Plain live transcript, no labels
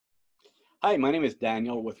Hi, my name is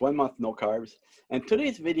Daniel with 1 Month No Carbs, and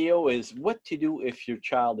today's video is what to do if your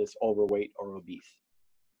child is overweight or obese.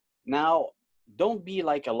 Now, don't be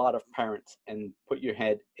like a lot of parents and put your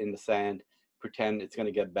head in the sand, pretend it's going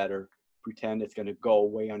to get better, pretend it's going to go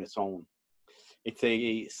away on its own. It's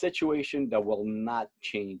a situation that will not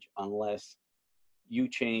change unless you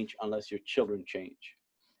change, unless your children change.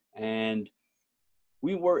 And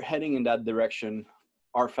we were heading in that direction,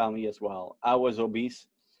 our family as well. I was obese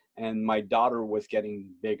and my daughter was getting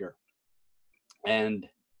bigger. And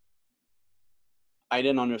I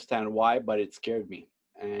didn't understand why, but it scared me.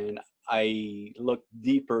 And I looked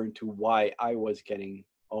deeper into why I was getting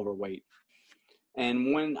overweight.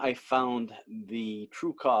 And when I found the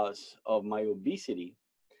true cause of my obesity,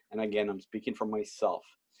 and again, I'm speaking for myself,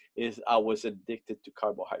 is I was addicted to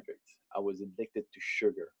carbohydrates. I was addicted to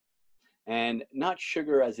sugar. And not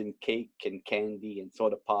sugar as in cake and candy and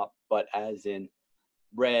soda pop, but as in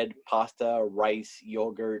bread, pasta, rice,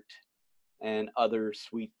 yogurt, and other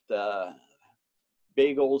sweet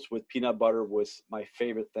bagels with peanut butter was my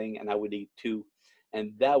favorite thing, and I would eat two.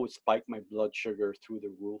 And that would spike my blood sugar through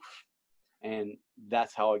the roof. And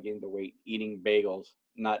that's how I gained the weight, eating bagels,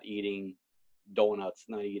 not eating donuts,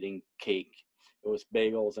 not eating cake. It was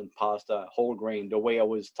bagels and pasta, whole grain, the way I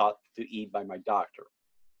was taught to eat by my doctor.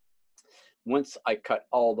 Once I cut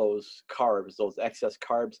all those carbs, those excess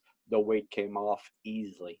carbs, the weight came off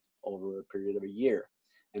easily over a period of a year.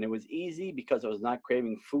 And it was easy because I was not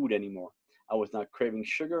craving food anymore. I was not craving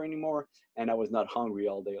sugar anymore, and I was not hungry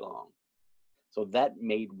all day long. So that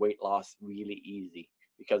made weight loss really easy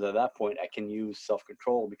because at that point I can use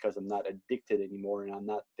self-control because I'm not addicted anymore and I'm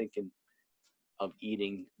not thinking of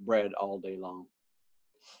eating bread all day long.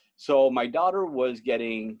 So my daughter was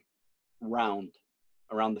getting round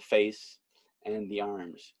around the face and the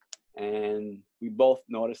arms, and we both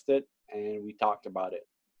noticed it and we talked about it.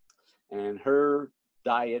 And her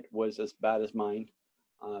diet was as bad as mine.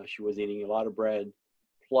 She was eating a lot of bread,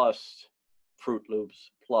 plus Fruit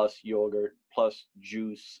Loops, plus yogurt, plus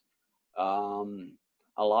juice, a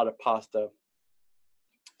lot of pasta.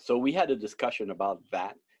 So we had a discussion about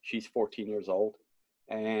that. She's 14 years old,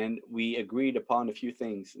 and we agreed upon a few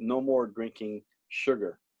things. No more drinking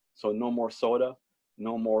sugar. So no more soda,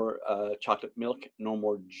 no more chocolate milk, no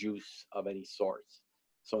more juice of any sorts.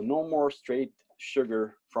 So no more straight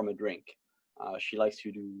sugar from a drink. She likes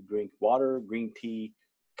to drink water, green tea,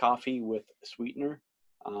 coffee with sweetener,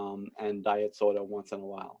 and diet soda once in a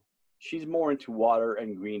while. She's more into water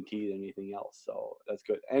and green tea than anything else, so that's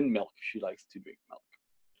good. And milk, she likes to drink milk.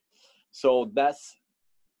 So that's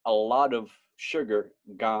a lot of sugar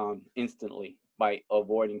gone instantly by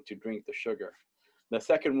avoiding to drink the sugar. The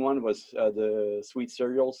second one was the sweet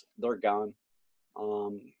cereals. They're gone.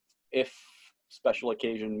 If special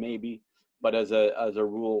occasion, maybe, but as a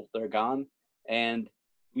rule, they're gone. And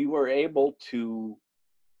we were able to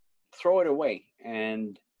throw it away.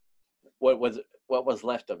 And what was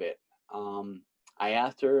left of it? I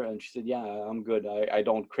asked her, and she said, "Yeah, I'm good. I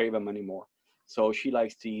don't crave them anymore." So she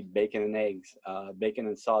likes to eat bacon and eggs, bacon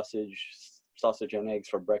and sausage and eggs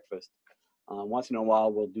for breakfast. Once in a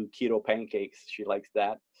while, we'll do keto pancakes. She likes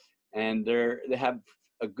that, and they have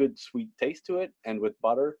a good sweet taste to it. And with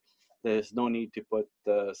butter, there's no need to put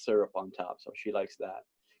the syrup on top. So she likes that.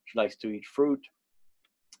 She likes to eat fruit.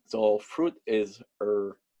 So fruit is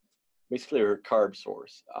basically her carb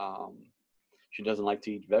source. She doesn't like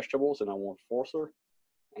to eat vegetables, and I won't force her.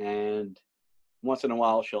 And once in a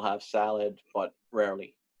while, she'll have salad, but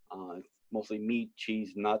rarely. Mostly meat,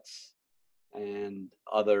 cheese, nuts, and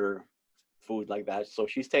other food like that. So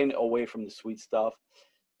she's staying away from the sweet stuff.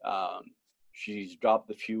 Um, she's dropped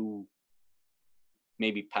a few,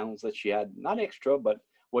 maybe pounds that she had, not extra, but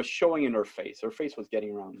was showing in her face. Her face was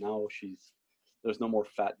getting round. Now there's no more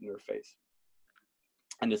fat in her face.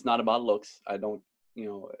 And it's not about looks. I don't,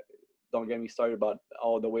 don't get me started about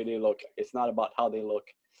the way they look. It's not about how they look.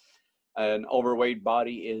 An overweight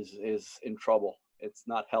body is in trouble. It's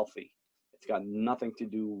not healthy. It's got nothing to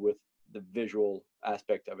do with the visual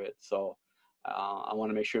aspect of it. So I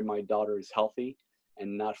want to make sure my daughter is healthy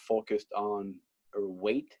and not focused on her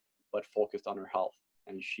weight, but focused on her health.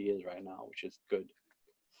 And she is right now, which is good.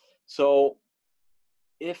 So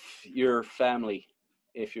if your family,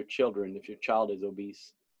 if your children, if your child is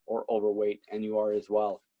obese or overweight, and you are as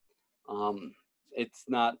well, it's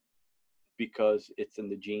not because it's in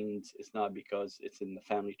the genes. It's not because it's in the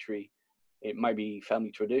family tree. It might be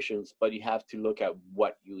family traditions, but you have to look at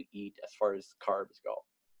what you eat as far as carbs go.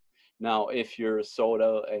 Now, if you're a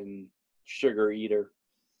soda and sugar eater,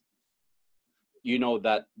 you know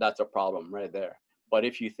that that's a problem right there. But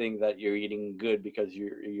if you think that you're eating good because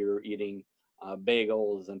you're eating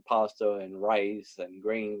bagels and pasta and rice and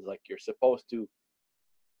grains like you're supposed to,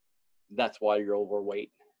 that's why you're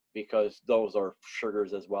overweight, because those are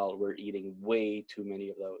sugars as well. We're eating way too many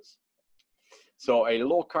of those. So a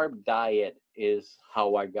low carb diet is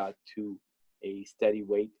how I got to a steady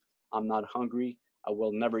weight. I'm not hungry. I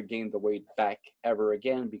will never gain the weight back ever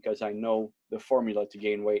again, because I know the formula to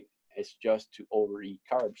gain weight is just to overeat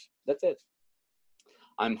carbs. That's it.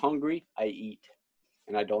 I'm hungry, I eat,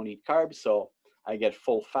 and I don't eat carbs, so I get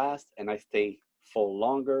full fast and I stay full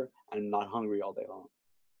longer. I'm not hungry all day long.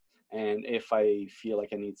 And if I feel like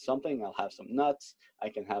I need something, I'll have some nuts. I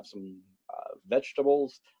can have some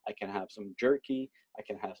vegetables. I can have some jerky. I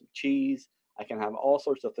can have some cheese. I can have all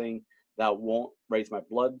sorts of things that won't raise my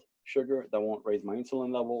blood sugar, that won't raise my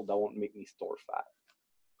insulin level, that won't make me store fat.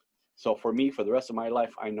 So for me, for the rest of my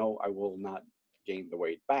life, I know I will not gain the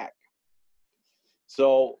weight back.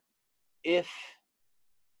 So if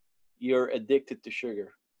you're addicted to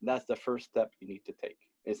sugar, that's the first step you need to take.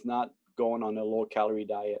 It's not going on a low calorie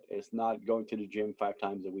diet. It's not going to the gym 5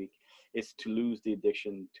 times a week. It's to lose the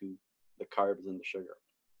addiction to the carbs and the sugar.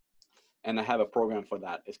 And I have a program for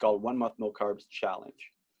that. It's called 1 Month No Carbs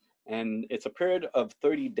Challenge. And it's a period of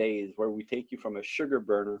 30 days where we take you from a sugar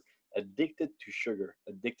burner, addicted to sugar,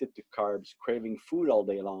 addicted to carbs, craving food all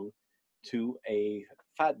day long, to a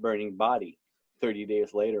fat burning body 30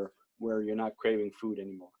 days later, where you're not craving food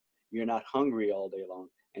anymore. You're not hungry all day long,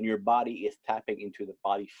 and your body is tapping into the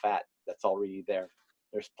body fat that's already there.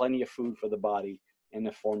 There's plenty of food for the body in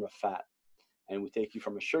the form of fat. And we take you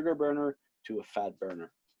from a sugar burner to a fat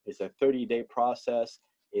burner. It's a 30-day process.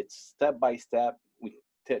 It's step by step. We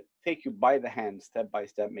take you by the hand, step by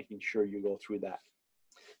step, making sure you go through that.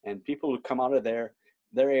 And people who come out of there,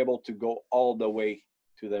 they're able to go all the way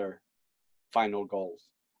to their final goals,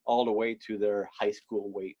 all the way to their high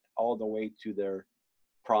school weight, all the way to their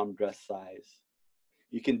prom dress size.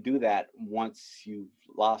 You can do that once you've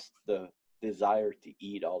lost the desire to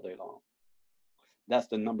eat all day long. That's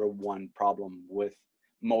the number one problem with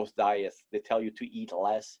most diets. They tell you to eat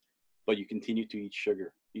less, but you continue to eat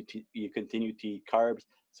sugar. You continue to eat carbs.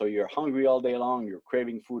 So you're hungry all day long. You're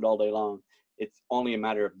craving food all day long. It's only a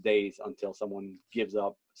matter of days until someone gives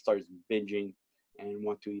up, starts binging, and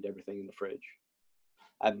want to eat everything in the fridge.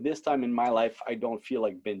 At this time in my life, I don't feel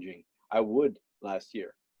like binging. I would last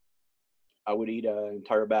year. I would eat an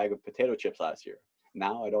entire bag of potato chips last year.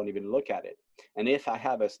 Now I don't even look at it. And if I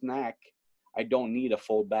have a snack, I don't need a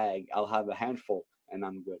full bag. I'll have a handful and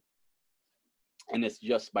I'm good. And it's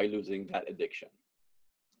just by losing that addiction.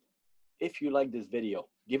 If you like this video,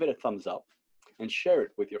 give it a thumbs up and share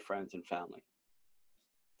it with your friends and family.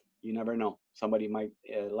 You never know. Somebody might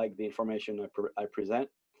like the information I present,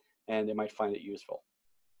 and they might find it useful.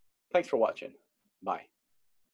 Thanks for watching. Bye.